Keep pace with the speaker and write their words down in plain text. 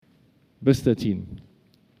Verse 13.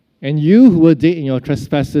 And you who were dead in your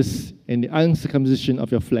trespasses and the uncircumcision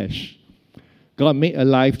of your flesh, God made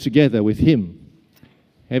alive together with him,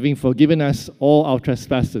 having forgiven us all our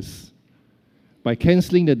trespasses, by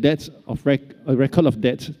cancelling the debt of a record of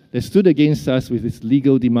debt that stood against us with its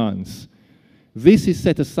legal demands. This he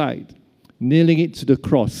set aside, nailing it to the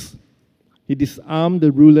cross. He disarmed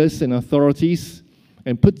the rulers and authorities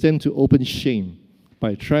and put them to open shame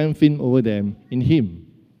by triumphing over them in him.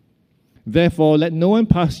 Therefore, let no one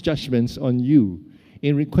pass judgments on you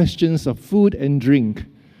in questions of food and drink,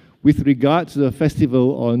 with regard to the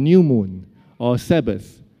festival or new moon or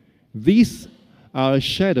Sabbath. These are a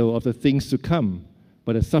shadow of the things to come,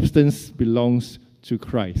 but the substance belongs to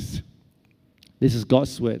Christ. This is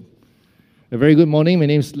God's word. A very good morning. My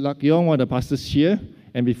name is Lak Yong, one of the pastors here.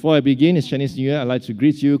 And before I begin, it's Chinese New Year. I'd like to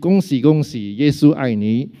greet you. 恭喜恭喜，耶稣爱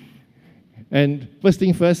你. And first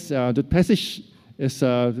thing first, the passage is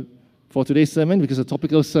for today's sermon, because it's a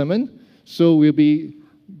topical sermon. So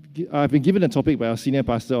I've been given a topic by our senior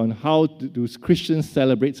pastor on how do Christians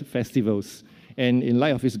celebrate festivals. And in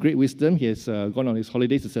light of his great wisdom, he has gone on his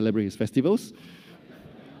holidays to celebrate his festivals,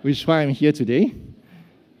 which is why I'm here today.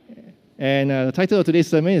 And the title of today's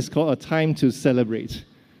sermon is called A Time to Celebrate.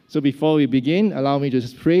 So before we begin, allow me to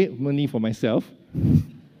just pray only for myself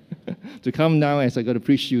to come down as I got to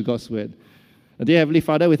preach you God's word. Dear Heavenly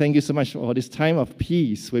Father, we thank you so much for this time of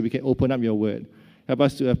peace where we can open up your word. Help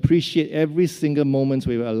us to appreciate every single moment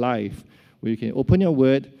where we're alive, where we can open your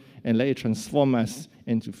word and let it transform us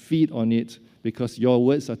and to feed on it, because your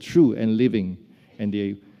words are true and living, and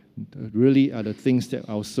they really are the things that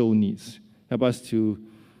our soul needs. Help us to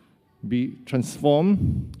be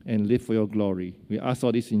transformed and live for your glory. We ask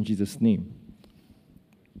all this in Jesus' name.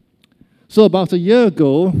 So about a year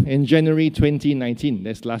ago, in January 2019,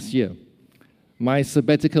 that's last year, my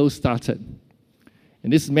sabbatical started.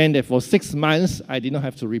 And this meant that for 6 months, I did not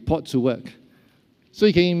have to report to work. So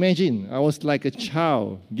you can imagine, I was like a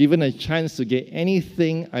child given a chance to get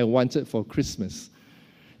anything I wanted for Christmas.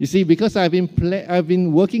 You see, because I've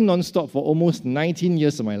been working non-stop for almost 19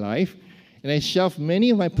 years of my life, and I shelved many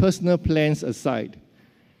of my personal plans aside,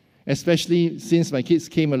 especially since my kids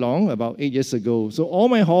came along about 8 years ago. So all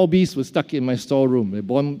my hobbies were stuck in my storeroom, the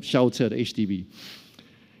bomb shelter, the HDB.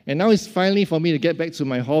 And now it's finally for me to get back to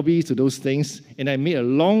my hobbies, to those things, and I made a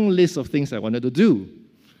long list of things I wanted to do.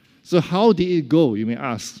 So how did it go, you may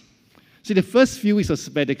ask? See, the first few weeks of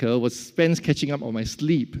sabbatical was spent catching up on my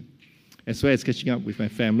sleep, as well as catching up with my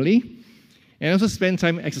family, and I also spent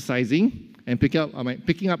time exercising and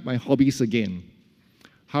picking up my hobbies again.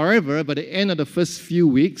 However, by the end of the first few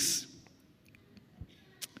weeks,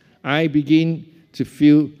 I began to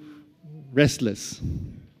feel restless.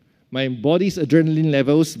 My body's adrenaline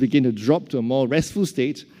levels begin to drop to a more restful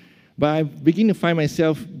state, but I begin to find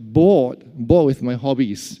myself bored with my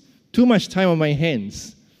hobbies. Too much time on my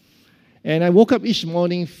hands. And I woke up each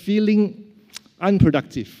morning feeling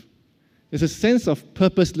unproductive. There's a sense of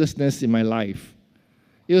purposelessness in my life.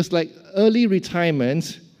 It was like early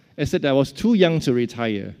retirement, except I was too young to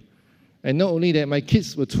retire. And not only that, my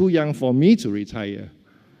kids were too young for me to retire.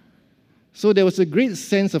 So there was a great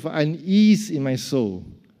sense of unease in my soul.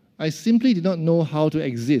 I simply did not know how to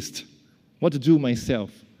exist, what to do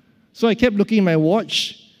myself. So I kept looking at my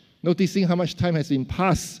watch, noticing how much time has been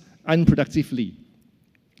passed unproductively.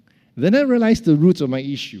 Then I realized the root of my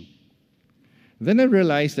issue. Then I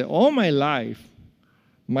realized that all my life,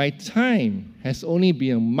 my time has only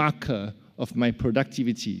been a marker of my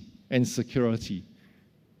productivity and security.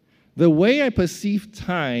 The way I perceived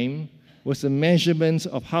time was a measurement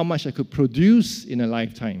of how much I could produce in a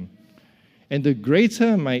lifetime. And the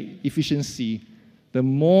greater my efficiency, the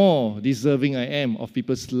more deserving I am of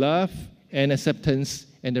people's love and acceptance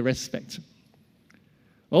and the respect.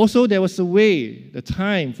 Also, there was the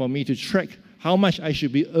time for me to track how much I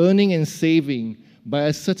should be earning and saving by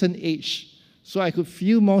a certain age, so I could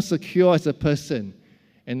feel more secure as a person,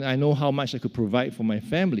 and I know how much I could provide for my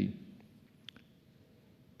family.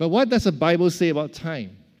 But what does the Bible say about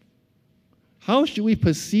time? How should we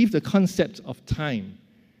perceive the concept of time?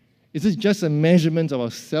 Is it just a measurement of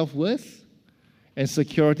our self-worth and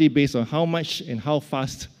security based on how much and how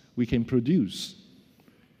fast we can produce?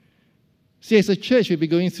 See, as a church, we'll be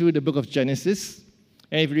going through the book of Genesis.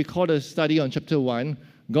 And if you recall the study on chapter 1,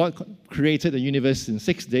 God created the universe in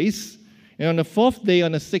 6 days. And on the fourth day,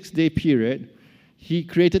 on the 6-day period, he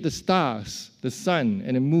created the stars, the sun,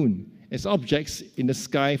 and the moon as objects in the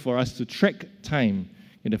sky for us to track time.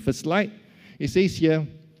 In the first slide, it says here,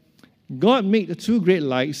 God made the two great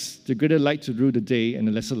lights, the greater light to rule the day and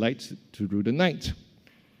the lesser light to rule the night.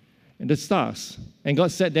 and the stars. And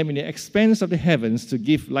God set them in the expanse of the heavens to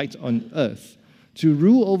give light on earth, to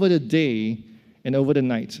rule over the day and over the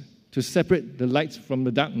night, to separate the light from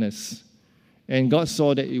the darkness. And God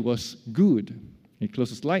saw that it was good. He closed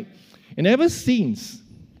His light. And ever since,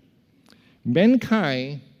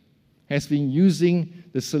 mankind has been using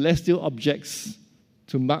the celestial objects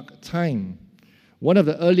to mark time. One of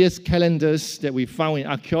the earliest calendars that we found in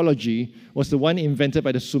archaeology was the one invented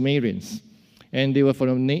by the Sumerians. And they were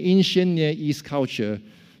from the ancient Near East culture,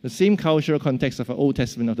 the same cultural context of the Old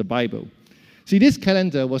Testament of the Bible. See, this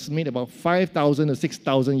calendar was made about 5,000 to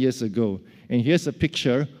 6,000 years ago. And here's a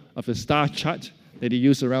picture of the star chart that they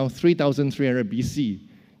used around 3,300 BC.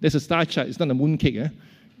 There's a star chart. It's not a mooncake.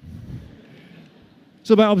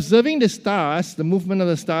 So by observing the stars, the movement of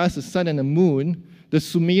the stars, the sun and the moon, the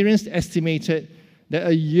Sumerians estimated that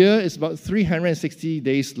a year is about 360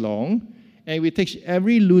 days long, and we take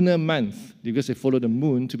every lunar month, because they follow the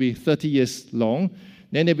moon, to be 30 years long,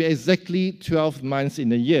 then there'll be exactly 12 months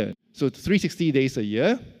in a year. So 360 days a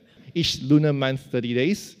year, each lunar month 30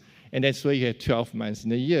 days, and that's why you have 12 months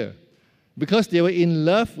in a year. Because they were in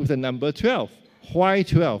love with the number 12. Why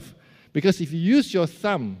 12? Because if you use your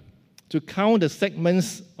thumb to count the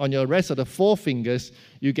segments on your rest of the four fingers,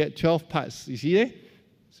 you get 12 parts. You see there?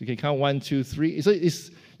 So you can count 1, 2, 3. So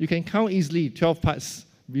you can count easily 12 parts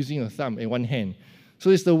using your thumb in one hand. So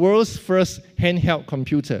it's the world's first handheld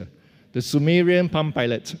computer, the Sumerian Palm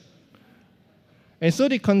Pilot. And so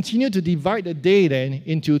they continue to divide the day then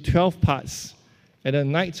into 12 parts, and the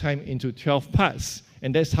nighttime into 12 parts.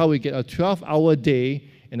 And that's how we get a 12-hour day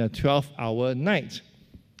and a 12-hour night.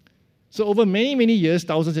 So over many, many years,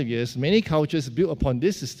 thousands of years, many cultures built upon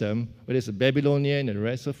this system, whether it's the Babylonian and the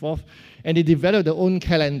rest so forth, and they developed their own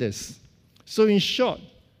calendars. So in short,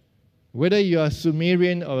 whether you are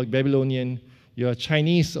Sumerian or Babylonian, you're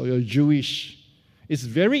Chinese or you're Jewish, it's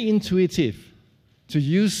very intuitive to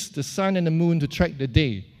use the sun and the moon to track the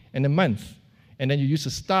day and the month, and then you use the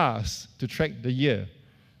stars to track the year.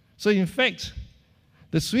 So in fact,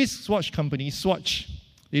 the Swiss watch company, Swatch,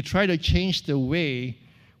 they try to change the way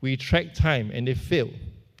we track time, and they failed.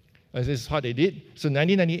 This is how they did. So in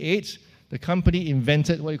 1998, the company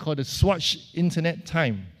invented what you call the Swatch Internet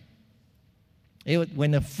Time.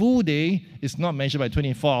 When a full day is not measured by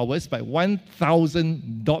 24 hours, by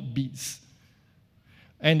 1,000 dot beats.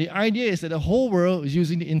 And the idea is that the whole world is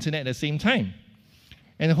using the internet at the same time.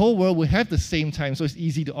 And the whole world will have the same time, so it's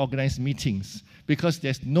easy to organize meetings because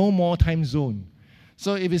there's no more time zone.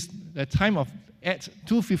 So if it's the time of at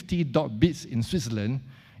 250 dot beats in Switzerland,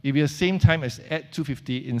 it'll be the same time as at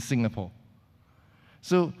 250 in Singapore.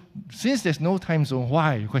 So since there's no time zone,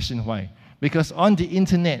 why? Question why? Because on the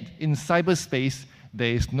internet, in cyberspace,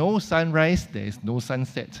 there is no sunrise, there is no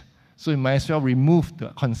sunset. So you might as well remove the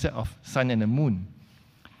concept of sun and the moon.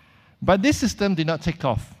 But this system did not take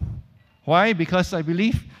off. Why? Because I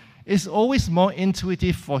believe it's always more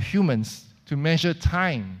intuitive for humans to measure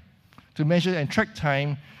time, to measure and track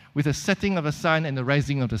time with the setting of the sun and the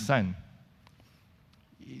rising of the sun.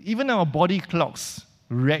 Even our body clocks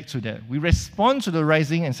react to that. We respond to the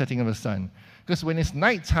rising and setting of the sun. Because when it's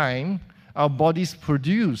nighttime, our bodies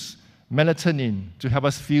produce melatonin to help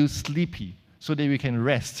us feel sleepy so that we can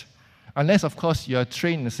rest. Unless, of course, you are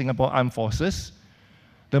trained in the Singapore Armed Forces.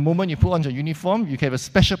 The moment you put on your uniform, you can have a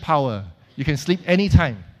special power. You can sleep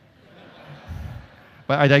anytime.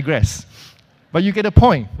 But I digress. But you get the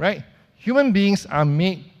point, right? Human beings are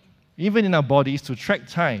made, even in our bodies, to track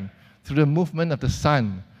time through the movement of the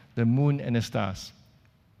sun, the moon, and the stars.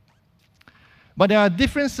 But there are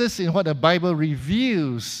differences in what the Bible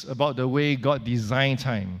reveals about the way God designed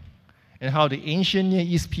time and how the ancient Near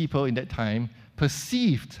East people in that time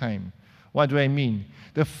perceived time. What do I mean?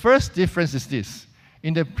 The first difference is this.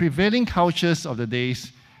 In the prevailing cultures of the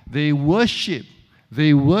days, they worship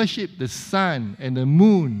the sun and the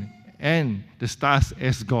moon and the stars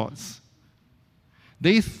as gods.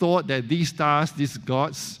 They thought that these stars, these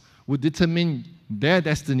gods, would determine their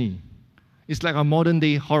destiny. It's like a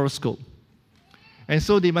modern-day horoscope. And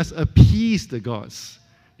so they must appease the gods.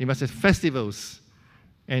 They must have festivals.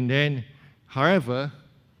 And then, however,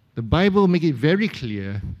 the Bible makes it very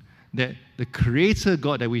clear that the Creator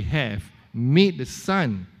God that we have made the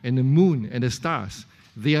sun and the moon and the stars.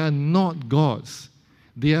 They are not gods.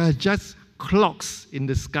 They are just clocks in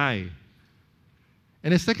the sky.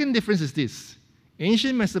 And the second difference is this.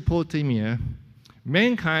 Ancient Mesopotamia,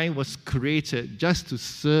 mankind was created just to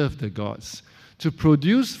serve the gods, to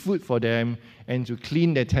produce food for them, and to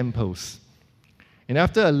clean their temples. And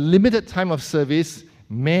after a limited time of service,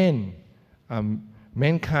 mankind,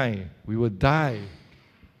 we will die.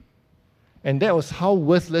 And that was how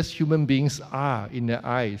worthless human beings are in their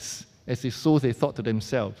eyes. as so they thought to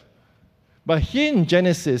themselves. But here in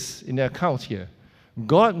Genesis, in the account here,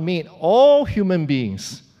 God made all human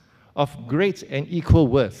beings of great and equal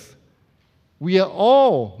worth. We are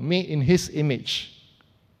all made in His image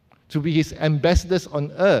to be His ambassadors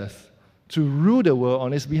on earth, to rule the world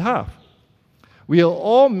on His behalf. We are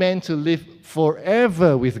all meant to live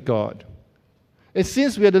forever with God. And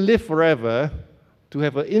since we are to live forever, to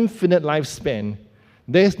have an infinite lifespan,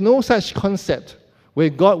 there is no such concept where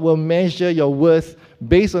God will measure your worth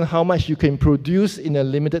based on how much you can produce in a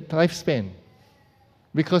limited lifespan,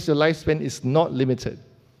 because your lifespan is not limited.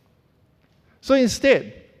 So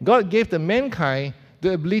instead, God gave the mankind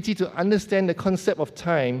the ability to understand the concept of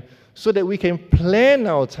time so that we can plan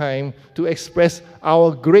our time to express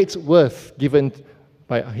our great worth given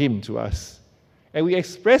by Him to us. And we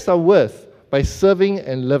express our worth by serving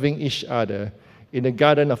and loving each other in the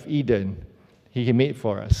Garden of Eden He made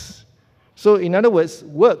for us. So in other words,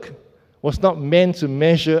 work was not meant to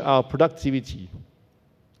measure our productivity.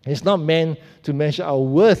 It's not meant to measure our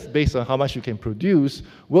worth based on how much you can produce.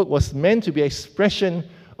 Work was meant to be an expression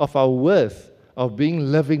of our worth of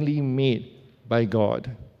being lovingly made by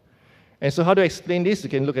God. And so how do I explain this? You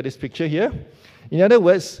can look at this picture here. In other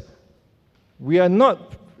words,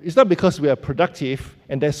 it's not because we are productive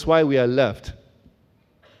and that's why we are loved.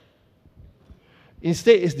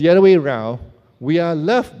 Instead, it's the other way around. We are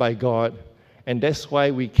loved by God, and that's why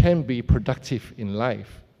we can be productive in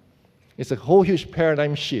life. It's a whole huge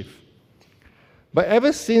paradigm shift. But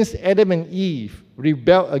ever since Adam and Eve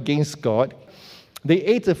rebelled against God, they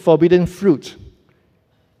ate the forbidden fruit,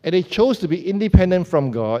 and they chose to be independent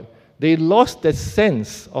from God. They lost that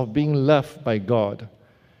sense of being loved by God.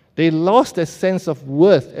 They lost that sense of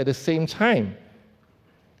worth at the same time.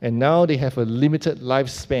 And now they have a limited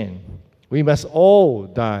lifespan. We must all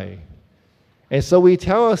die. And so we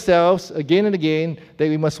tell ourselves again and again that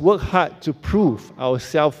we must work hard to prove our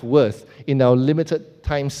self-worth in our limited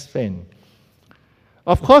time span.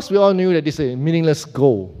 Of course, we all knew that this is a meaningless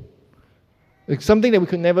goal. It's something that we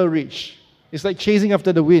could never reach. It's like chasing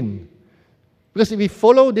after the wind. Because if we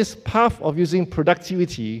follow this path of using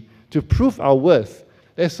productivity to prove our worth,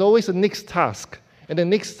 there's always a next task, and the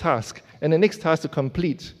next task, and the next task to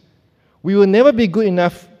complete. We will never be good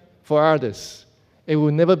enough for others. It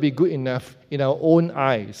will never be good enough in our own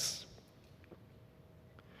eyes.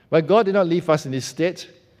 But God did not leave us in this state.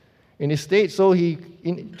 In this state, so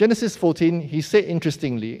in Genesis 14, He said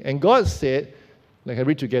interestingly, and God said, like I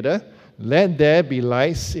read together, "Let there be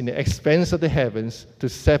lights in the expanse of the heavens to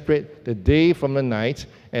separate the day from the night,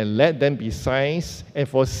 and let them be signs, and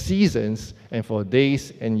for seasons, and for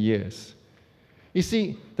days and years." You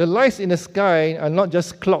see, the lights in the sky are not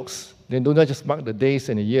just clocks. They do not just mark the days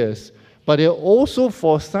and the years, but they're also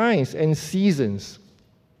for signs and seasons.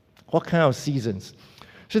 What kind of seasons?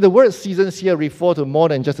 So the word seasons here refer to more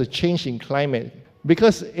than just a change in climate.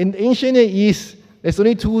 Because in ancient Near East, there's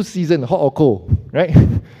only two seasons, hot or cold, right?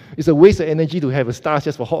 It's a waste of energy to have a star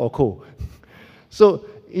just for hot or cold. So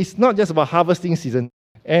it's not just about harvesting season.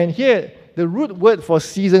 And here, the root word for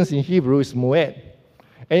seasons in Hebrew is moed.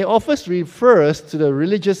 And it often refers to the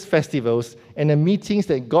religious festivals and the meetings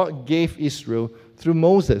that God gave Israel through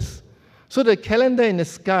Moses. So the calendar in the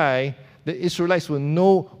sky, the Israelites will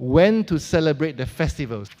know when to celebrate the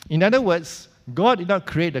festivals. In other words, God did not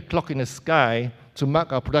create the clock in the sky to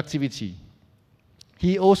mark our productivity.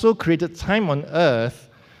 He also created time on earth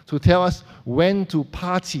to tell us when to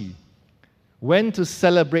party, when to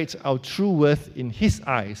celebrate our true worth in His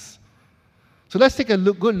eyes. So let's take a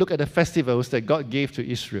good look at the festivals that God gave to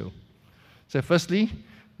Israel. So firstly,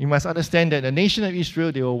 you must understand that the nation of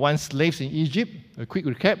Israel, they were once slaves in Egypt. A quick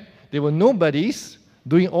recap. They were nobodies,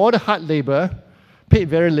 doing all the hard labor, paid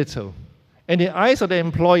very little. And in the eyes of the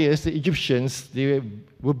employers, the Egyptians, they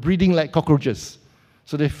were breeding like cockroaches.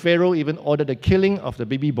 So the Pharaoh even ordered the killing of the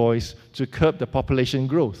baby boys to curb the population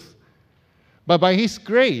growth. But by His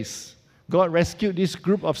grace, God rescued this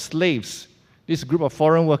group of slaves, this group of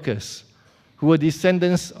foreign workers, who were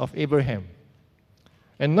descendants of Abraham.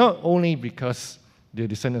 And not only because they're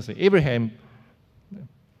descendants of Abraham,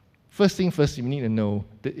 first thing first, you need to know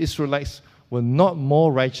the Israelites were not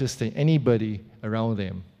more righteous than anybody around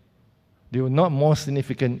them. They were not more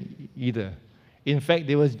significant either. In fact,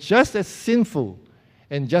 they were just as sinful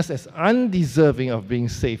and just as undeserving of being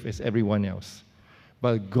saved as everyone else.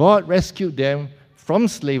 But God rescued them from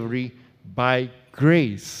slavery by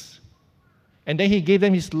grace. And then He gave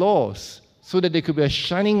them His laws so that they could be a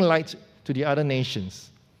shining light to the other nations.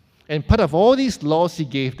 And part of all these laws He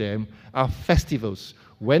gave them are festivals,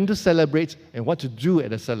 when to celebrate and what to do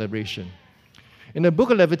at a celebration. In the book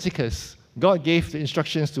of Leviticus, God gave the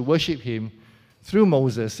instructions to worship Him through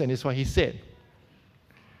Moses, and it's what he said.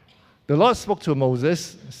 The Lord spoke to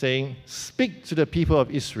Moses, saying, "Speak to the people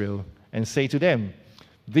of Israel and say to them,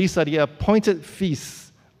 these are the appointed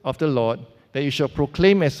feasts of the Lord that you shall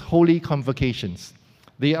proclaim as holy convocations.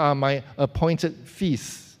 They are my appointed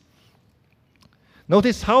feasts."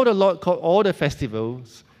 Notice how the Lord called all the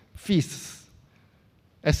festivals feasts.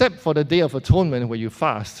 Except for the Day of Atonement where you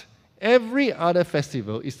fast, every other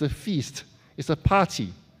festival is a feast, it's a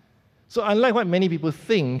party. So unlike what many people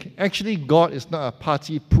think, actually God is not a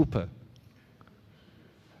party pooper.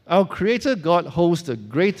 Our Creator God holds the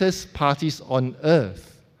greatest parties on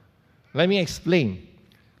earth. Let me explain.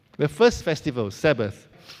 The first festival, Sabbath.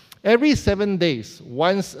 Every 7 days,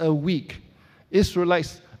 once a week,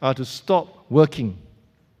 Israelites are to stop working,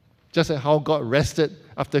 just like how God rested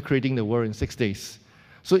after creating the world in 6 days.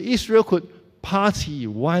 So Israel could party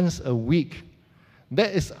once a week.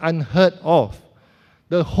 That is unheard of.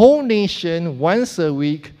 The whole nation, once a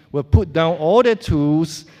week, will put down all their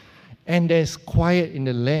tools, and there's quiet in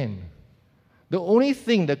the land. The only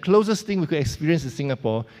thing, the closest thing we could experience in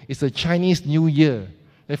Singapore is the Chinese New Year.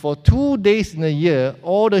 And for 2 days in a year,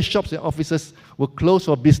 all the shops and offices will close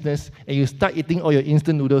for business, and you start eating all your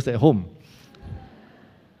instant noodles at home.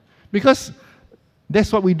 Because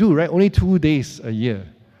that's what we do, right? Only 2 days a year.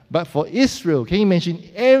 But for Israel, can you imagine,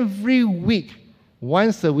 every week,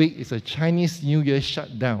 once a week is a Chinese New Year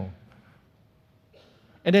shutdown.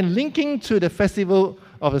 And then linking to the festival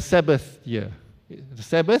of the Sabbath year. The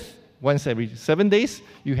Sabbath, once every 7 days.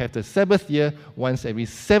 You have the Sabbath year, once every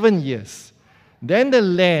 7 years. Then the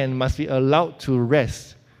land must be allowed to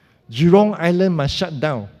rest. Jurong Island must shut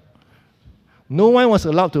down. No one was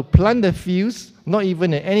allowed to plant the fields, not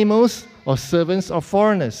even the animals or servants or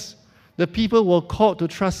foreigners. The people were called to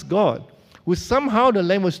trust God, who somehow the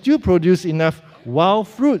land will still produce enough wild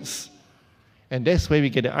fruits. And that's where we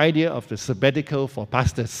get the idea of the sabbatical for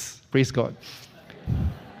pastors. Praise God.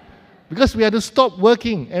 Because we have to stop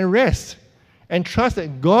working and rest and trust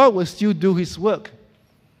that God will still do His work.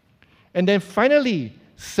 And then finally,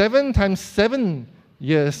 7 times 7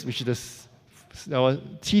 years, which is our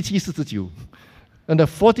 749, and the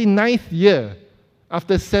 49th year,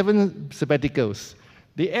 after 7 sabbaticals,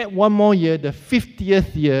 they add 1 more year, the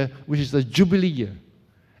 50th year, which is the Jubilee year.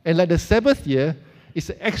 And like the Sabbath year, it's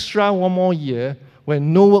an extra 1 more year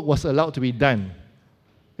when no work was allowed to be done.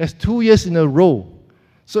 That's 2 years in a row.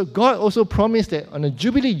 So God also promised that on the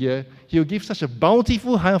Jubilee year, He will give such a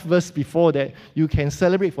bountiful harvest before that you can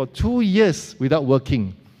celebrate for 2 years without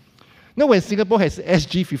working. Now, when Singapore has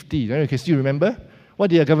SG50, you can still remember? What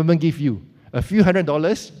did the government give you? A few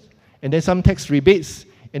 $100, and then some tax rebates,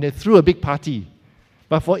 and they threw a big party.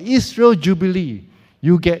 But for Israel Jubilee,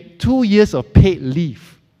 you get 2 years of paid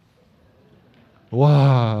leave.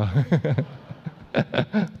 Wow.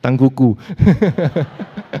 Tangguku.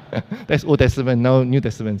 That's Old Testament, now New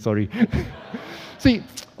Testament, sorry. See,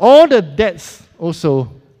 all the debts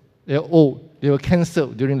also, they're owed. They were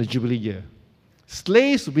cancelled during the Jubilee year.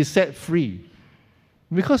 Slaves will be set free.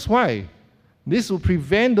 Because why? This will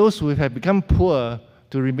prevent those who have become poor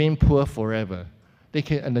to remain poor forever. They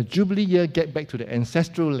can, in the Jubilee year, get back to the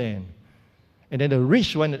ancestral land. And then the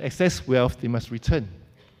rich one that access wealth, they must return.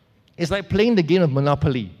 It's like playing the game of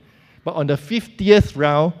Monopoly. But on the 50th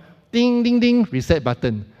round, ding, ding, ding, reset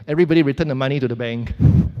button. Everybody return the money to the bank.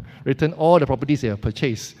 Return all the properties they have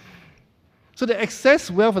purchased. So the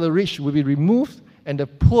excess wealth of the rich will be removed and the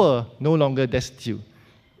poor no longer destitute.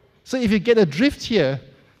 So if you get a drift here,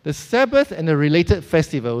 the Sabbath and the related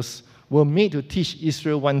festivals were made to teach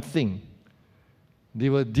Israel one thing. They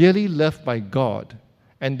were dearly loved by God,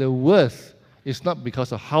 and the worth is not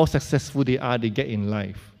because of how successful they get in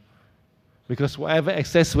life. Because whatever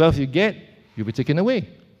excess wealth you get, you'll be taken away.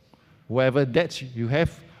 Whatever debt you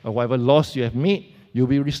have, or whatever loss you have made, you'll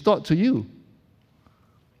be restored to you.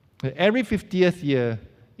 And every 50th year,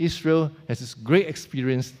 Israel has this great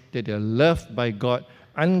experience that they are loved by God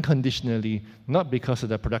unconditionally, not because of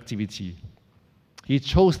their productivity. He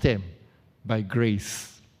chose them by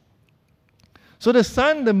grace. So the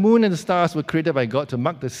sun, the moon, and the stars were created by God to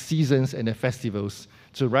mark the seasons and the festivals,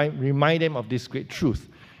 to remind them of this great truth.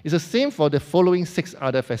 It's the same for the following 6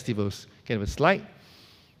 other festivals. Can I have a slide?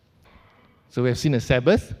 So we have seen the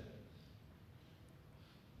Sabbath.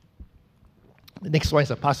 The next one is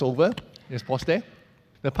the Passover. Let's pause there.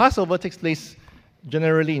 The Passover takes place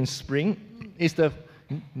generally in spring. It's the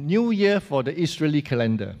new year for the Israeli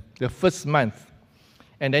calendar, the first month.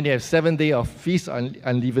 And then they have 7 days of feast on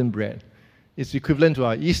unleavened bread. It's equivalent to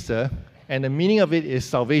our Easter, and the meaning of it is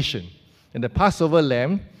salvation. And the Passover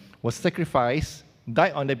lamb was sacrificed,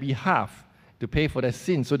 died on their behalf to pay for their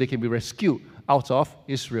sins so they can be rescued out of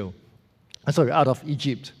Israel. out of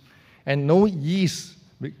Egypt. And no yeast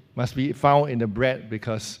must be found in the bread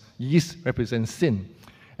because yeast represents sin.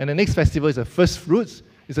 And the next festival is the first fruits.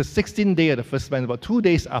 It's the 16th day of the first month, about 2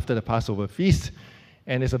 days after the Passover feast.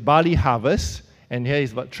 And it's a barley harvest. And here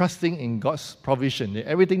is about trusting in God's provision.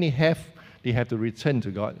 Everything they have to return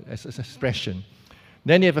to God as an expression.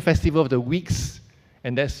 Then you have a festival of the weeks,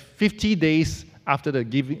 and that's 50 days after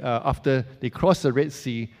after they crossed the Red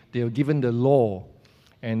Sea, they were given the law.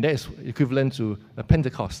 And that is equivalent to a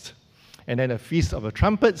Pentecost. And then a Feast of the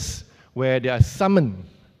Trumpets, where they are summoned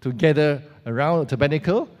to gather around the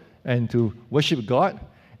tabernacle and to worship God.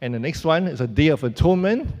 And the next one is a Day of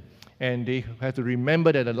Atonement, and they have to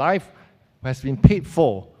remember that the life has been paid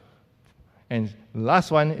for. And the last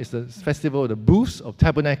one is the Festival of the Booths of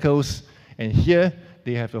Tabernacles, and here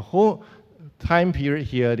they have the whole time period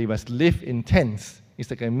here, they must live in tents. It's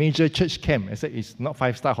like a major church camp, except it's not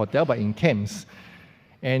 5-star hotel, but in camps.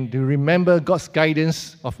 And to remember God's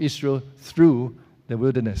guidance of Israel through the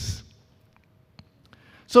wilderness.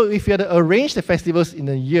 So if you had to arrange the festivals in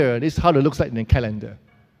a year, this is how it looks like in the calendar.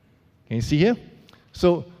 Can you see here?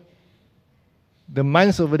 So the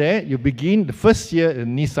months over there, you begin the first year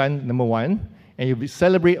in Nisan, number 1, and you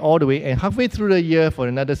celebrate all the way, and halfway through the year for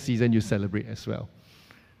another season, you celebrate as well.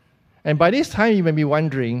 And by this time, you may be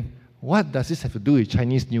wondering, what does this have to do with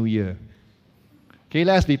Chinese New Year? Okay,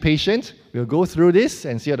 let's be patient. We'll go through this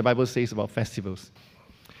and see what the Bible says about festivals.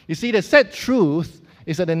 You see, the sad truth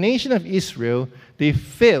is that the nation of Israel, they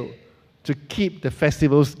failed to keep the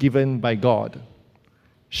festivals given by God.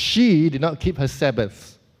 She did not keep her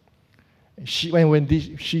Sabbaths.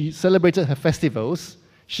 When she celebrated her festivals,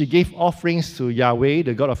 she gave offerings to Yahweh,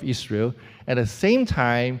 the God of Israel. At the same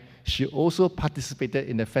time, she also participated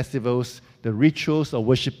in the festivals, the rituals of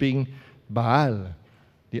worshipping Baal,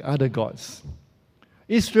 the other gods.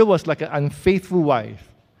 Israel was like an unfaithful wife.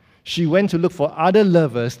 She went to look for other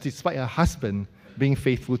lovers despite her husband being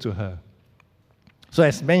faithful to her. So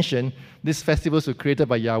as mentioned, these festivals were created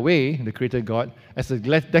by Yahweh, the creator God, as a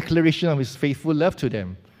declaration of his faithful love to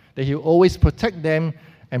them, that he will always protect them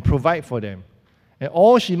and provide for them. And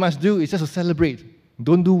all she must do is just to celebrate,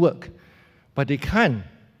 don't do work. But they can't.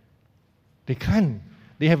 They can't.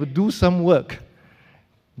 They have to do some work.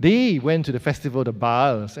 They went to the festival of the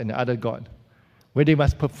Baals and the other god, where they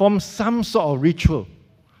must perform some sort of ritual,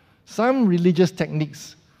 some religious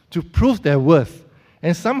techniques to prove their worth.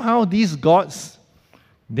 And somehow these gods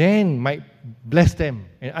then might bless them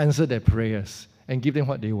and answer their prayers and give them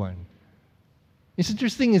what they want. It's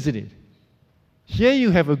interesting, isn't it? Here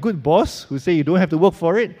you have a good boss who say you don't have to work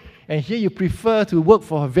for it, and here you prefer to work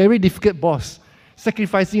for a very difficult boss,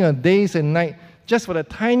 sacrificing your days and nights just for the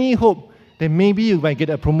tiny hope that maybe you might get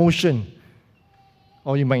a promotion,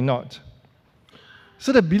 or you might not.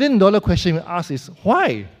 So the billion-dollar question we ask is,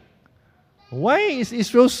 why? Why is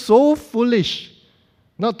Israel so foolish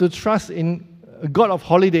not to trust in a God of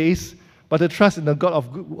holidays, but to trust in the God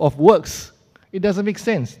of works? It doesn't make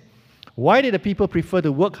sense. Why did the people prefer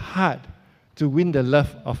to work hard to win the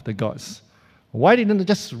love of the gods? Why didn't they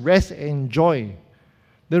just rest and enjoy?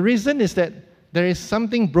 The reason is that there is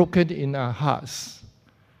something broken in our hearts.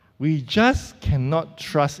 We just cannot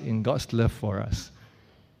trust in God's love for us.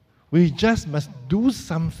 We just must do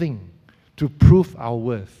something to prove our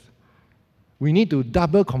worth. We need to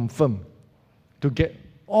double confirm to get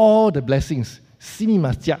all the blessings.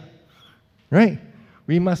 Right?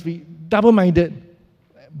 We must be double-minded.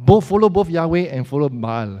 Follow both Yahweh and follow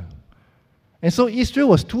Baal. And so Israel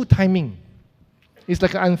was two-timing. It's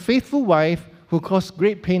like an unfaithful wife who caused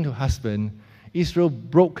great pain to her husband. Israel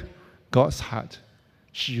broke God's heart.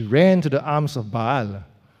 She ran to the arms of Baal.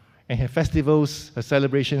 And her festivals, her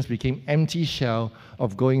celebrations became empty shell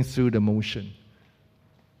of going through the motion.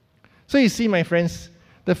 So you see, my friends,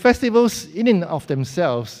 the festivals in and of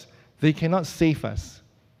themselves, they cannot save us.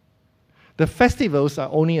 The festivals are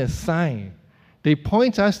only a sign. They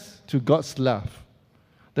point us to God's love.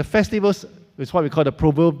 The festivals is what we call the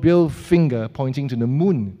proverbial finger pointing to the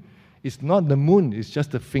moon. It's not the moon, it's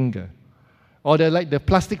just the finger. Or they're like the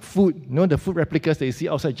plastic food, you know, the food replicas that you see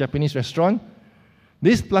outside Japanese restaurant?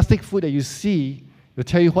 This plastic food that you see will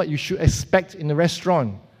tell you what you should expect in the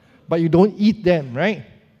restaurant. But you don't eat them, right?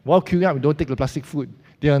 While queuing up, you don't take the plastic food.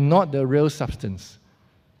 They are not the real substance.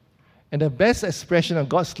 And the best expression of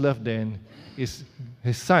God's love then is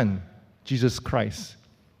His Son, Jesus Christ.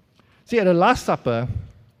 See, at the Last Supper,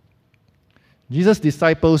 Jesus'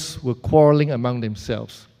 disciples were quarreling among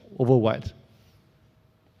themselves over what?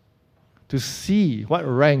 To see what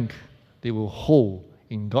rank they will hold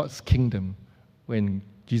in God's kingdom when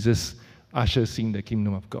Jesus ushers in the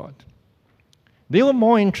kingdom of God. They were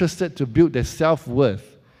more interested to build their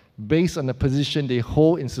self-worth based on the position they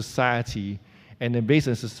hold in society and then based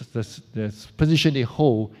on the position they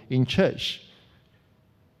hold in church.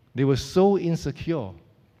 They were so insecure.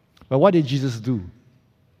 But what did Jesus do?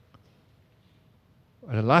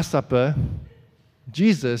 At the Last Supper,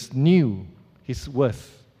 Jesus knew his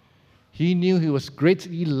worth. He knew he was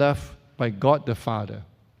greatly loved by God the Father.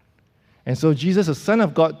 And so Jesus, the Son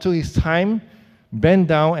of God, took his time, bent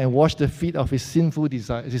down and washed the feet of his sinful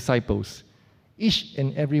disciples, each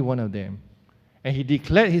and every one of them. And he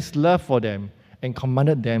declared his love for them and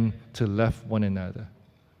commanded them to love one another.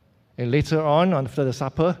 And later on, after the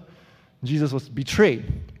supper, Jesus was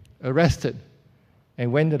betrayed, arrested,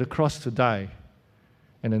 and went to the cross to die.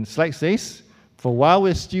 And then the slide says, for while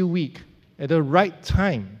we're still weak, at the right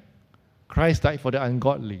time, Christ died for the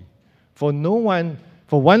ungodly. For one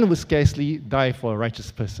would scarcely die for a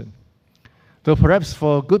righteous person. Though perhaps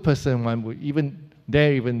for a good person, one would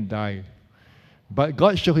even die. But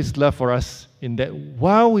God showed his love for us in that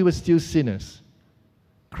while we were still sinners,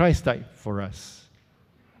 Christ died for us.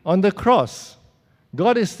 On the cross,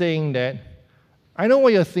 God is saying that, I know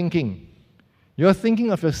what you're thinking. You're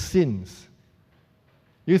thinking of your sins.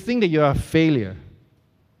 You think that you are a failure.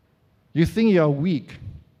 You think you are weak,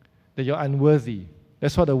 that you're unworthy.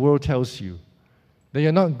 That's what the world tells you, that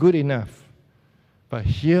you're not good enough. But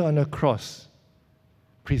here on the cross,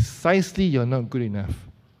 precisely you're not good enough.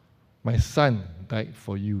 My Son died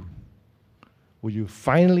for you. Will you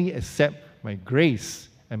finally accept my grace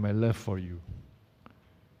and my love for you?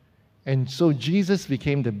 And so Jesus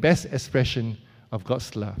became the best expression of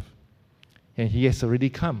God's love. And he has already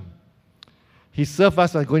come. He served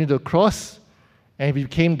us by going to the cross, and he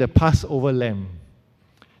became the Passover lamb.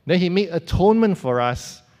 Then he made atonement for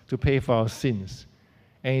us to pay for our sins.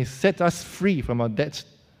 And he set us free from our debts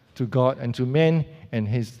to God and to men, and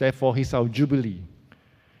therefore he's our jubilee.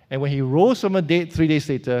 And when he rose from the dead 3 days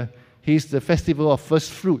later, he's the festival of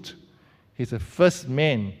first fruit. He's the first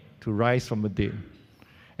man to rise from the dead.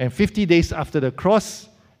 And 50 days after the cross,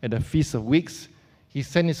 at the Feast of Weeks, he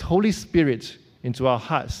sent his Holy Spirit into our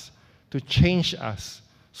hearts to change us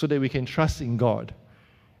so that we can trust in God.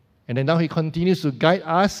 And then now he continues to guide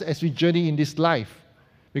us as we journey in this life.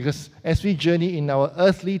 Because as we journey in our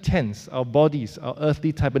earthly tents, our bodies, our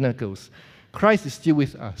earthly tabernacles, Christ is still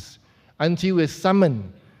with us until we're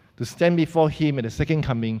summoned to stand before him at the second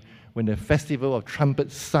coming when the festival of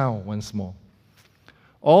trumpets sound once more.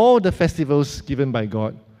 All the festivals given by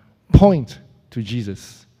God point to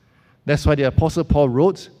Jesus. That's why the Apostle Paul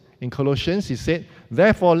wrote in Colossians, he said,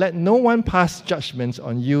 therefore let no one pass judgment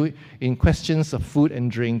on you in questions of food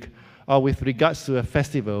and drink, or with regards to a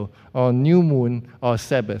festival, or a new moon, or a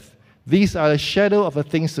Sabbath. These are the shadow of the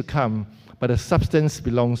things to come, but the substance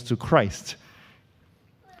belongs to Christ.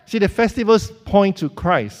 See, the festivals point to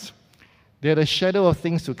Christ. They're the shadow of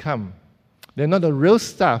things to come. They're not the real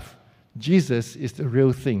stuff. Jesus is the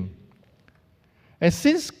real thing. And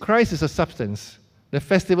since Christ is a substance, the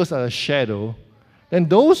festivals are a shadow, then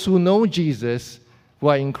those who know Jesus, who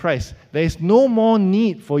are in Christ, there is no more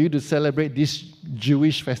need for you to celebrate these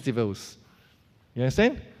Jewish festivals. You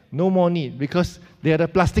understand? No more need, because they are the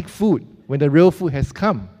plastic food when the real food has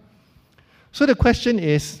come. So the question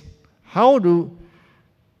is, how do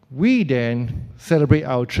we then celebrate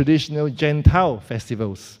our traditional Gentile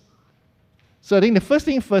festivals? So I think the first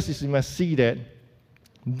thing first is we must see that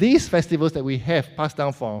these festivals that we have passed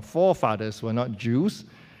down from our forefathers who are not Jews,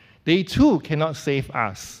 they too cannot save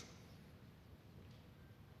us.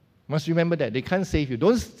 Must remember that. They can't save you.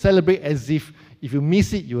 Don't celebrate as if you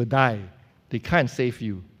miss it, you will die. They can't save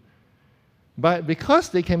you. But because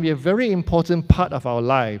they can be a very important part of our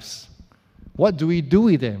lives, what do we do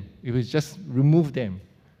with them if we just remove them?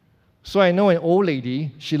 So I know an old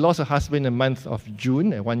lady, she lost her husband in the month of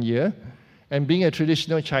June at 1 year, and being a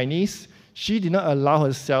traditional Chinese, she did not allow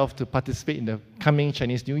herself to participate in the coming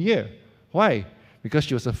Chinese New Year. Why? Because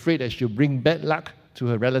she was afraid that she would bring bad luck to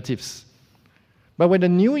her relatives. But when the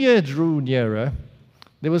New Year drew nearer,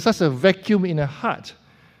 there was such a vacuum in her heart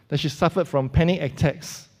that she suffered from panic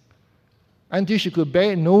attacks until she could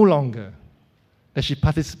bear it no longer, that she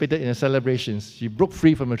participated in the celebrations. She broke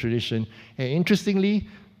free from her tradition. And interestingly,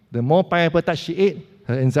 the more pineapple tart she ate,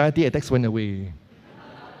 her anxiety attacks went away.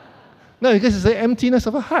 No, because it's the emptiness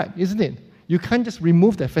of a heart, isn't it? You can't just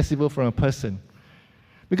remove that festival from a person.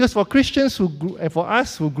 Because for Christians and for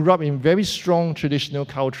us who grew up in very strong traditional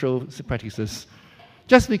cultural practices,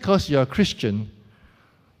 just because you're a Christian,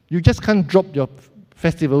 you just can't drop your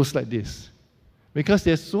festivals like this. Because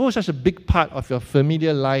they're such a big part of your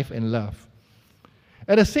familiar life and love.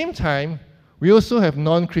 At the same time, we also have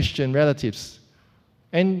non-Christian relatives.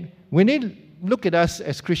 And when they look at us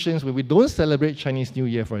as Christians when we don't celebrate Chinese New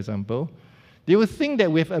Year, for example, they will think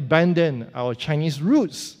that we have abandoned our Chinese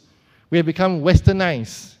roots. We have become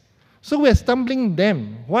westernized. So we are stumbling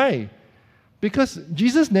them. Why? Because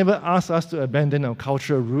Jesus never asked us to abandon our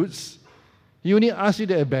cultural roots. He only asked you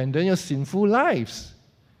to abandon your sinful lives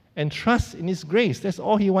and trust in His grace. That's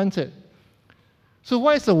all He wanted. So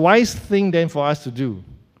what is the wise thing then for us to do?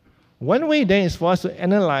 One way then is for us to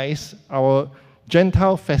analyze our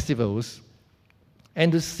Gentile festivals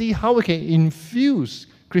and to see how we can infuse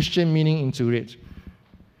Christian meaning into it.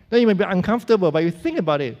 Now you may be uncomfortable, but you think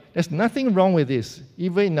about it, there's nothing wrong with this.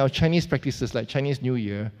 Even in our Chinese practices like Chinese New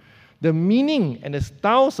Year, the meaning and the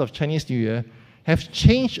styles of Chinese New Year have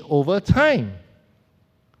changed over time.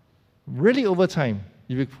 Really over time,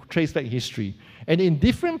 if you trace back history. And in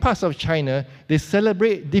different parts of China, they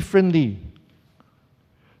celebrate differently.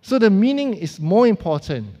 So the meaning is more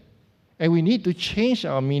important. And we need to change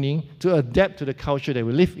our meaning to adapt to the culture that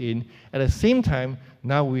we live in. At the same time,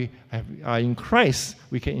 now we are in Christ.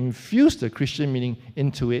 We can infuse the Christian meaning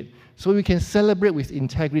into it so we can celebrate with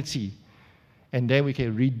integrity. And then we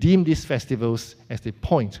can redeem these festivals as they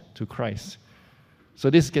point to Christ. So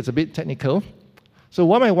this gets a bit technical. So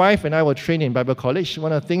while my wife and I were trained in Bible college,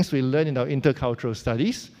 one of the things we learned in our intercultural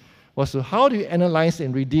studies was how do you analyze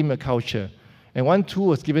and redeem a culture? And one tool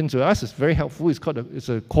was given to us. It's very helpful. It's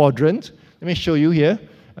a quadrant. Let me show you here.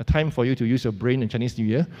 A time for you to use your brain in Chinese New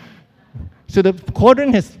Year. So the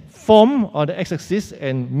quadrant has form on the x-axis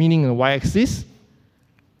and meaning on the y-axis.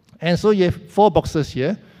 And so you have 4 boxes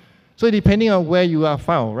here. So depending on where you are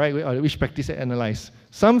found, right, or which practice you analyze.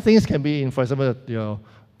 Some things can be in, for example, your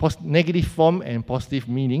negative form and positive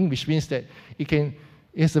meaning, which means that it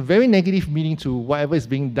has a very negative meaning to whatever is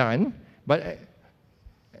being done, but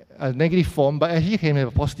a negative form, but actually can have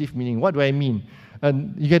a positive meaning. What do I mean?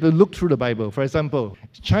 You have to look through the Bible. For example,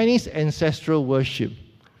 Chinese ancestral worship.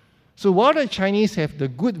 So while the Chinese have the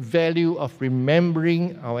good value of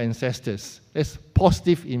remembering our ancestors, that's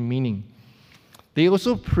positive in meaning. They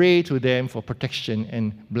also pray to them for protection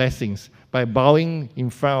and blessings by bowing in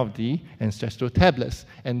front of the ancestral tablets.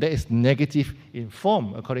 And that is negative in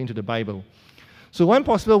form, according to the Bible. So one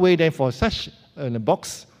possible way then for such a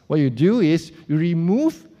box, what you do is you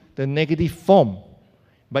remove the negative form,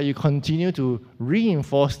 but you continue to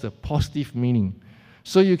reinforce the positive meaning.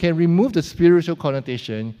 So you can remove the spiritual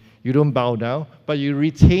connotation, you don't bow down, but you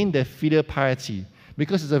retain the filial piety.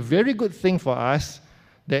 Because it's a very good thing for us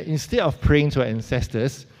that instead of praying to our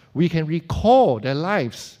ancestors, we can recall their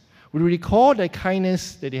lives. We recall the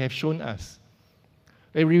kindness that they have shown us.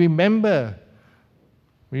 And we remember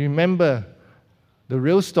the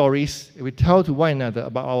real stories that we tell to one another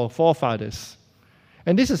about our forefathers.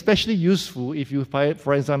 And this is especially useful if you,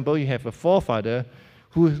 for example, you have a forefather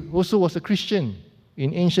who also was a Christian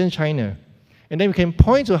in ancient China. And then we can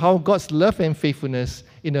point to how God's love and faithfulness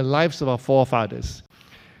in the lives of our forefathers.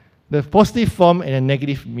 The positive form and a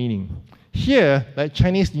negative meaning. Here, like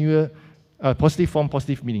Chinese New Year, positive form,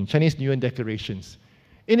 positive meaning, Chinese New Year decorations.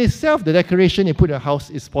 In itself, the decoration you put in a house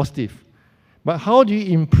is positive. But how do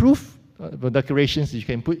you improve the decorations? You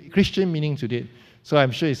can put Christian meaning to it. So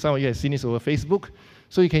I'm sure some of you have seen this over Facebook.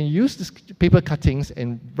 So you can use these paper cuttings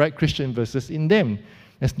and write Christian verses in them.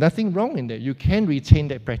 There's nothing wrong in that. You can retain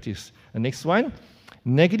that practice. The next one,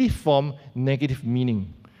 negative form, negative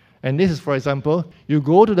meaning. And this is, for example, you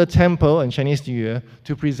go to the temple on Chinese New Year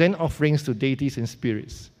to present offerings to deities and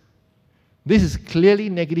spirits. This is clearly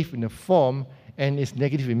negative in the form and it's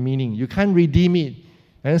negative in meaning. You can't redeem it.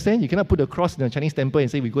 Understand? You cannot put a cross in the Chinese temple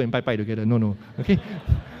and say we go and bye-bye together. No. Okay?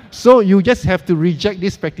 So you just have to reject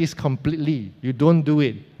this practice completely. You don't do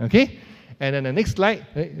it. Okay? And then the next slide,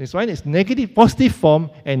 this one is negative, positive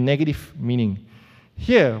form and negative meaning.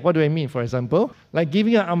 Here, what do I mean? For example, like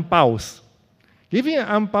giving an ang-paos. Giving an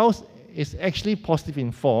ang-paos is actually positive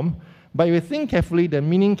in form, but if you think carefully, the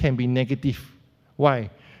meaning can be negative. Why?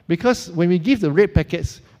 Because when we give the red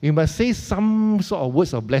packets, we must say some sort of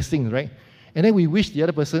words of blessing, right? And then we wish the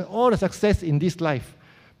other person all the success in this life.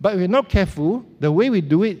 But if we're not careful, the way we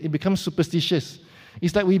do it, it becomes superstitious.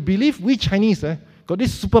 It's like we believe we Chinese got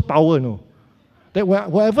this superpower, no? That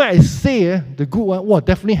whatever I say, the good one will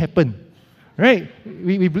definitely happen. Right?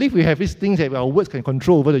 We believe we have these things that our words can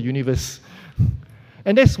control over the universe.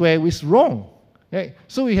 And that's where it's wrong. Right?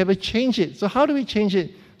 So we have to change it. So how do we change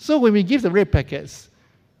it? So when we give the red packets,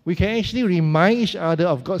 we can actually remind each other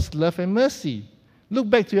of God's love and mercy. Look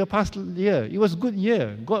back to your past year. It was a good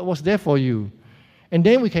year. God was there for you. And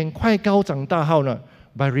then we can 快高长大号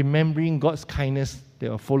by remembering God's kindness that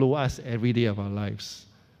will follow us every day of our lives.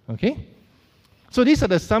 Okay? So these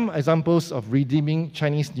are some examples of redeeming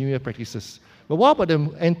Chinese New Year practices. But what about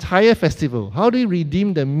the entire festival? How do we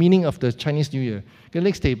redeem the meaning of the Chinese New Year? Okay,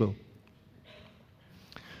 next table.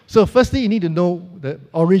 So firstly, you need to know the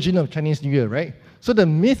origin of Chinese New Year, right? So the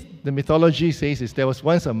mythology says is there was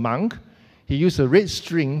once a monk. He used a red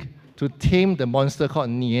string to tame the monster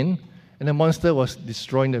called Nian, and the monster was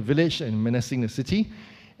destroying the village and menacing the city.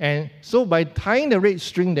 And so by tying the red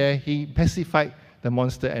string there, he pacified the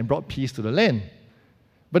monster and brought peace to the land.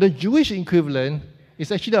 But the Jewish equivalent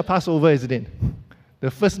is actually the Passover, isn't it? The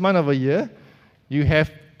first month of a year, you have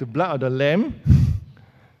the blood of the lamb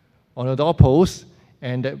on the doorpost,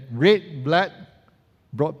 and that red blood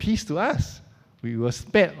brought peace to us. We were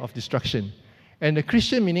spared of destruction. And the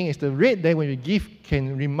Christian meaning is the red there, when we give,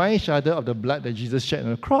 can remind each other of the blood that Jesus shed on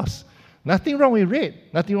the cross. Nothing wrong with red.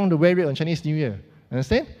 Nothing wrong to wear red on Chinese New Year.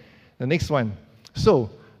 Understand? The next one. So,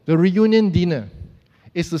 the reunion dinner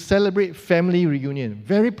is to celebrate family reunion.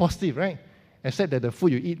 Very positive, right? Except that the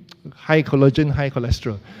food you eat, high collagen, high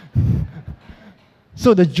cholesterol.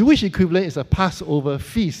 So the Jewish equivalent is a Passover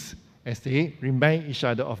feast, as they remind each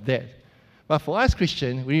other of that. But for us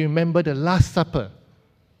Christians, we remember the Last Supper.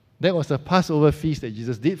 That was the Passover feast that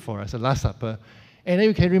Jesus did for us, the Last Supper. And then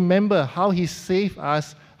we can remember how He saved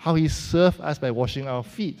us, how He served us by washing our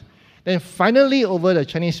feet. Then finally, over the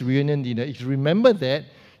Chinese reunion dinner, if you remember that,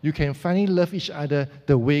 you can finally love each other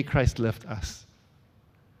the way Christ loved us.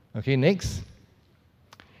 Okay, next.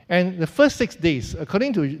 And the first 6 days,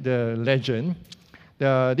 according to the legend,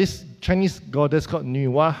 this Chinese goddess called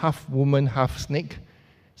Nuwa, half woman, half snake,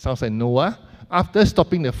 sounds like Noah, after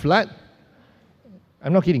stopping the flood,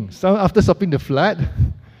 I'm not kidding, so after stopping the flood,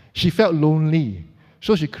 she felt lonely.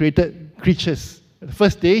 So she created creatures. The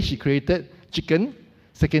first day, she created chicken.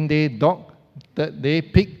 Second day, dog. Third day,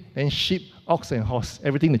 pig. Then sheep, ox, and horse.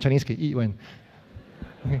 Everything the Chinese can eat one.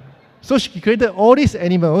 Okay. So she created all these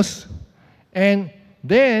animals. And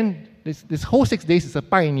then, this whole 6 days is a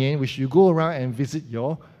Bai Nian, which you go around and visit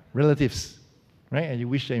your relatives. Right? And you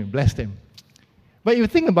wish them, you bless them. But if you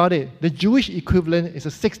think about it, the Jewish equivalent is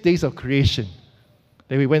the 6 days of creation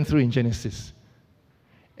that we went through in Genesis.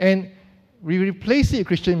 And we replace it with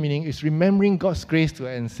Christian meaning is remembering God's grace to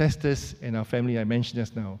our ancestors and our family, I mentioned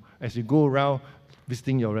just now, as you go around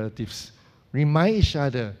visiting your relatives. Remind each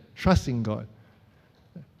other, trust in God.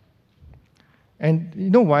 And you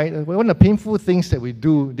know why? One of the painful things that we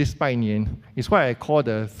do this Bai Nian is what I call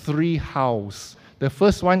the 3 hows. The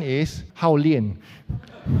first one is Hao Lian.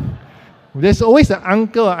 There's always an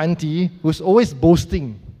uncle or auntie who's always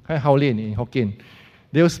boasting, Hao Lian in Hokkien.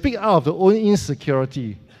 They will speak out of their own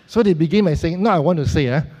insecurity. So they begin by saying, no, I want to say,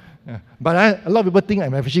 but a lot of people think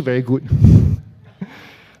I'm actually very good.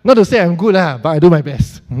 Not to say I'm good, but I do my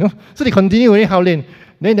best. You know? So they continue with Hao Lian.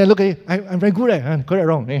 Then they look at it, I'm very good, got it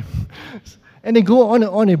wrong. And they go on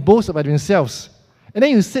and on and boast about themselves. And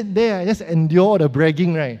then you sit there and just endure all the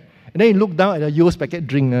bragging, right? And then you look down at the Yo's packet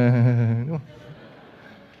drink. Then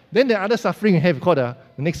the other suffering you have called the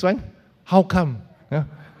next one, how come?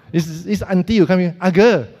 This auntie who come here,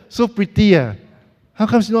 girl, so pretty. How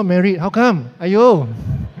come she's not married? How come? Ayo.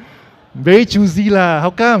 Very choosy lah.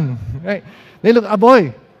 How come? Right? Then look,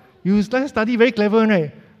 boy, you study very clever,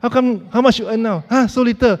 right? How come? How much you earn now? So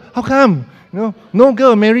little. How come? No girl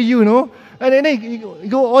will marry you, no? And then you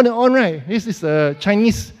go on and on, right? This is a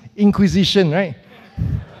Chinese Inquisition, right?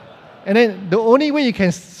 And then the only way you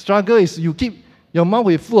can struggle is you keep your mouth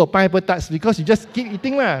with full of pineapple tarts because you just keep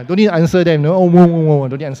eating lah. Don't need to answer them. No, don't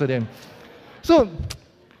need to answer them. So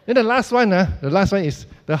then the last one is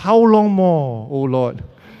the how long more, oh Lord.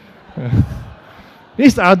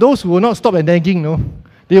 These are those who will not stop at nagging, no?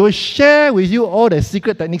 They will share with you all the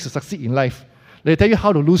secret techniques to succeed in life. They tell you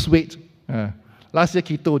how to lose weight. Last year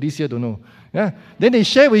keto, this year don't know. Then they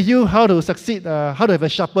share with you how to succeed, how to have a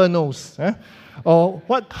sharper nose. Or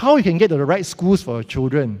how you can get to the right schools for your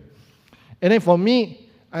children. And then for me,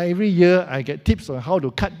 every year I get tips on how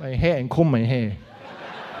to cut my hair and comb my hair.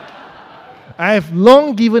 I have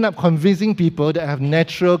long given up convincing people that I have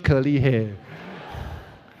natural curly hair.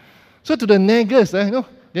 So to the naggers,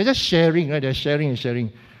 they're just sharing, right? They're sharing and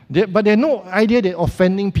sharing. But they have no idea they're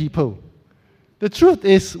offending people. The truth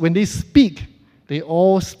is, when they speak, they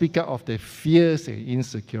all speak out of their fears and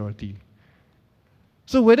insecurity.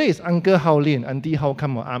 So whether it's Uncle Hao Lian, Auntie How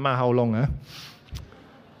Come, or Ama How Long,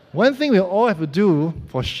 one thing we all have to do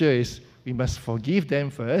for sure is we must forgive them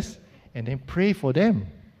first and then pray for them.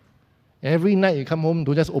 Every night you come home,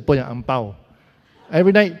 don't just open your ampao.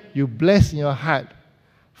 Every night you bless in your heart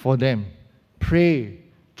for them. Pray.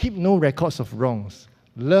 Keep no records of wrongs.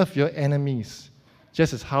 Love your enemies,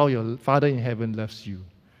 just as how your Father in heaven loves you.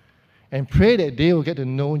 And pray that they will get to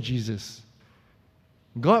know Jesus.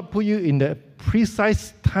 God put you in the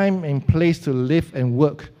precise time and place to live and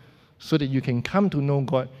work so that you can come to know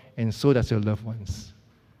God, and so does your loved ones.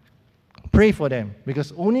 Pray for them,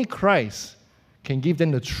 because only Christ can give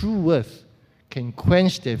them the true worth, can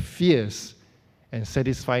quench their fears, and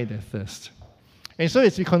satisfy their thirst. And so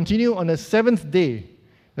as we continue on the seventh day,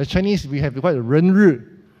 the Chinese, we have called Ren Ri.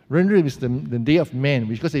 Ren Ri is the day of man,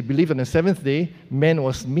 because they believe on the seventh day, man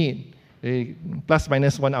was made, plus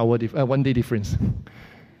minus 1 hour, 1 day difference.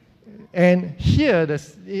 And here,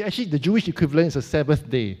 actually the Jewish equivalent is the Sabbath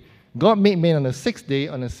day. God made man on the sixth day.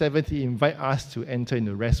 On the seventh, He invites us to enter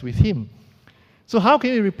into rest with Him. So how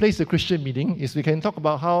can we replace the Christian meaning? Is we can talk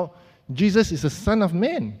about how Jesus is the Son of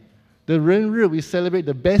Man. The Ren Ri, we celebrate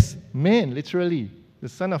the best man, literally, the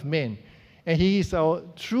Son of Man. And He is our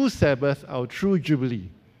true Sabbath, our true Jubilee.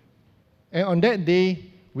 And on that day,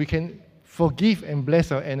 we can forgive and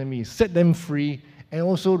bless our enemies, set them free, and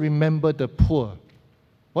also remember the poor.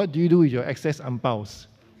 What do you do with your excess angpaos?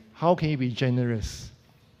 How can you be generous?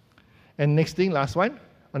 And next thing, last one,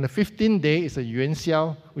 on the 15th day is a Yuan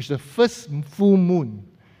Xiao, which is the first full moon.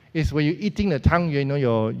 It's when you're eating the tang yuan,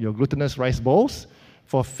 your glutinous rice balls,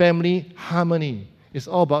 for family harmony. It's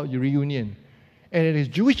all about your reunion. And in its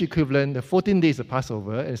Jewish equivalent, the 14 days is the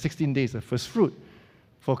Passover, and the 16 days is the first fruit.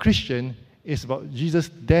 For Christian, it's about Jesus'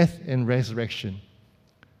 death and resurrection,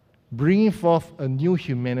 bringing forth a new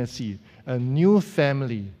humanity, a new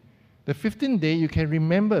family. The 15th day, you can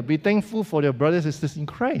remember, be thankful for your brothers and sisters in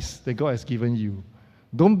Christ that God has given you.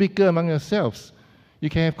 Don't bicker among yourselves. You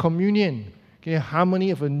can have communion, you can have harmony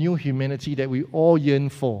of a new humanity that we all yearn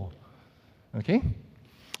for. Okay?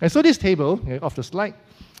 And so this table, off the slide,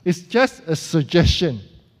 is just a suggestion.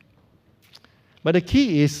 But the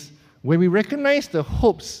key is, when we recognize the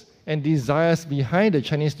hopes and desires behind the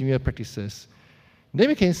Chinese New Year practices, then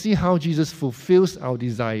we can see how Jesus fulfills our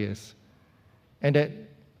desires. And that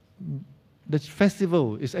the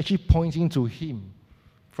festival is actually pointing to Him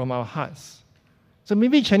from our hearts. So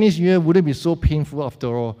maybe Chinese New Year wouldn't be so painful after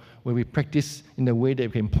all when we practice in a way that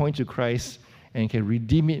we can point to Christ and can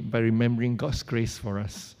redeem it by remembering God's grace for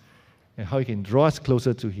us and how He can draw us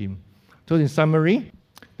closer to Him. So in summary,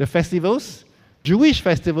 the festivals, Jewish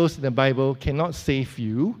festivals in the Bible cannot save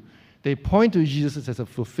you. They point to Jesus as a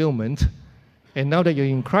fulfillment. And now that you're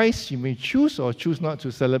in Christ, you may choose or choose not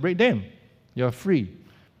to celebrate them. You're free.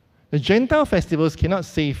 The Gentile festivals cannot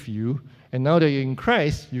save you. And now that you're in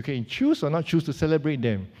Christ, you can choose or not choose to celebrate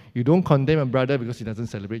them. You don't condemn a brother because he doesn't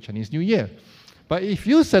celebrate Chinese New Year. But if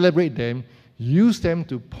you celebrate them, use them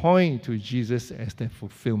to point to Jesus as their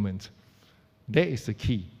fulfillment. That is the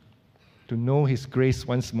key, to know His grace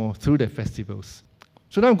once more through the festivals.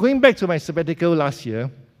 So now going back to my sabbatical last year,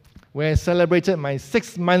 where I celebrated my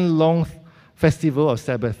 6-month-long festival of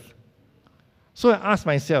Sabbath. So I asked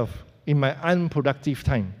myself, in my unproductive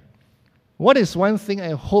time, what is one thing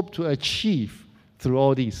I hope to achieve through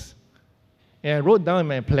all this? And I wrote down in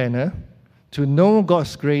my planner, to know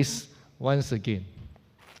God's grace once again.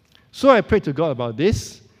 So I prayed to God about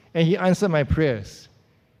this, and He answered my prayers.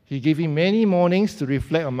 He gave me many mornings to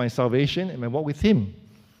reflect on my salvation and my walk with Him.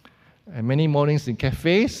 And many mornings in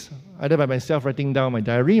cafes, either by myself writing down my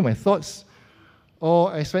diary, my thoughts,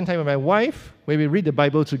 or I spent time with my wife where we read the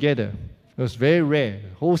Bible together. It was very rare.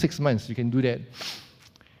 The whole 6 months you can do that.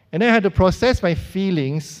 And then I had to process my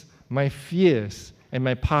feelings, my fears, and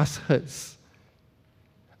my past hurts.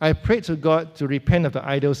 I prayed to God to repent of the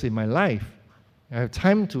idols in my life. I have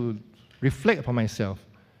time to reflect upon myself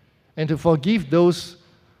and to forgive those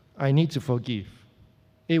I need to forgive.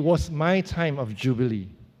 It was my time of jubilee.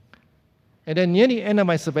 And then near the end of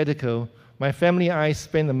my sabbatical, my family and I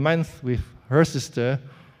spent a month with her sister,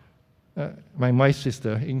 my wife's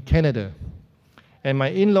sister, in Canada. And my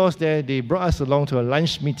in-laws there, they brought us along to a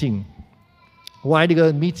lunch meeting. Why? They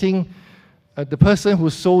got meeting the person who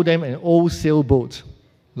sold them an old sailboat.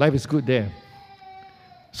 Life is good there.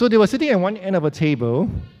 So they were sitting at one end of a table,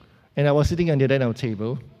 and I was sitting on the other end of the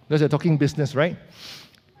table, because they're talking business, right?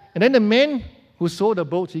 And then the man who sold the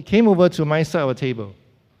boat, he came over to my side of the table.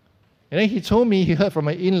 And then he told me he heard from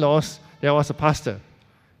my in-laws that I was a pastor.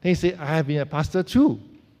 Then he said, I have been a pastor too.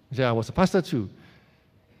 He said, I was a pastor too.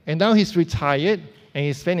 And now he's retired, and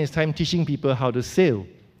he spent his time teaching people how to sail.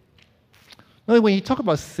 Now, when he talked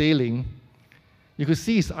about sailing, you could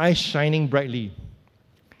see his eyes shining brightly.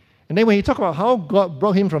 And then when he talked about how God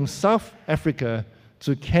brought him from South Africa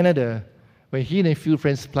to Canada, where he and a few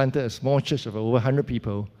friends planted a small church of over 100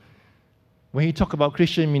 people, when he talked about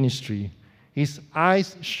Christian ministry, his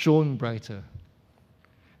eyes shone brighter.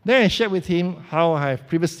 Then I shared with him how I have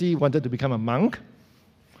previously wanted to become a monk.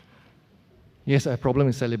 Yes, I have a problem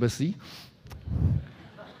with celibacy.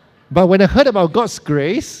 But when I heard about God's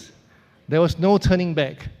grace, there was no turning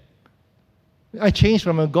back. I changed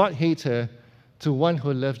from a God hater to one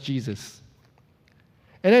who loved Jesus.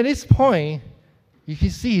 And at this point, you can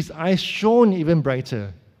see his eyes shone even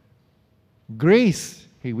brighter. Grace,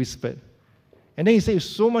 he whispered. And then he said with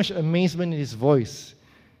so much amazement in his voice,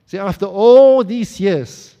 he said, after all these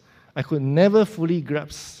years, I could never fully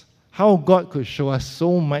grasp how God could show us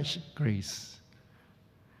so much grace.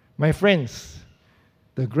 My friends,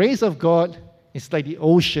 the grace of God is like the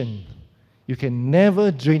ocean. You can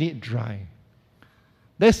never drain it dry.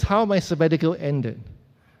 That's how my sabbatical ended.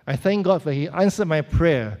 I thank God for He answered my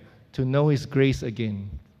prayer to know His grace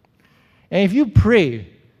again. And if you pray,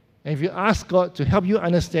 and if you ask God to help you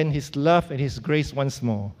understand His love and His grace once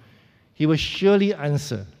more, He will surely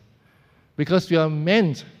answer. Because we are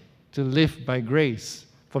meant to live by grace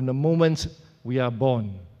from the moment we are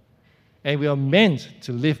born. And we are meant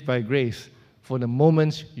to live by grace for the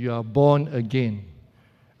moment you are born again.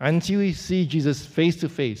 Until we see Jesus face to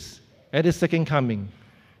face at His second coming,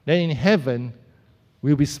 then in heaven,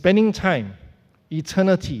 we'll be spending time,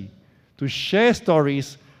 eternity, to share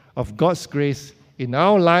stories of God's grace in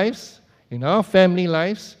our lives, in our family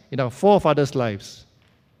lives, in our forefathers' lives.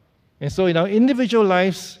 And so in our individual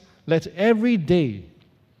lives, let every day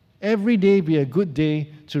be a good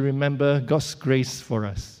day to remember God's grace for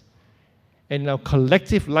us. And in our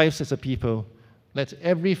collective lives as a people, let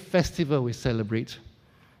every festival we celebrate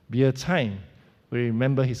be a time where we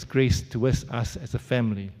remember His grace towards us as a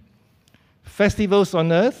family. Festivals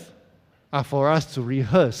on earth are for us to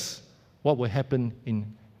rehearse what will happen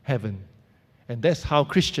in heaven. And that's how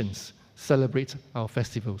Christians celebrate our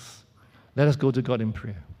festivals. Let us go to God in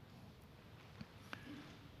prayer.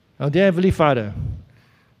 Our dear Heavenly Father,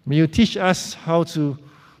 may You teach us how to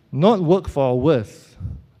not work for our worth,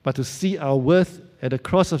 but to see our worth at the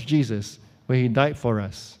cross of Jesus where He died for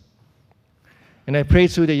us. And I pray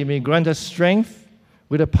too that You may grant us strength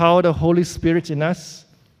with the power of the Holy Spirit in us,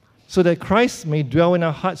 so that Christ may dwell in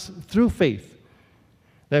our hearts through faith,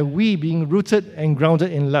 that we, being rooted and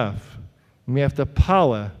grounded in love, may have the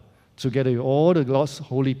power, together with all the Lord's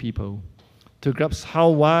holy people, to grasp how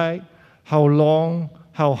wide, how long,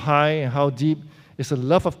 how high, and how deep is the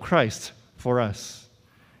love of Christ for us,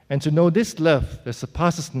 and to know this love that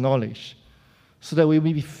surpasses knowledge, so that we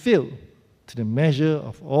may be filled to the measure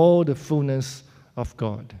of all the fullness of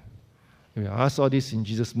God. We ask all this in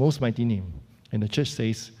Jesus' most mighty name. And the church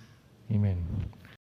says, Amen.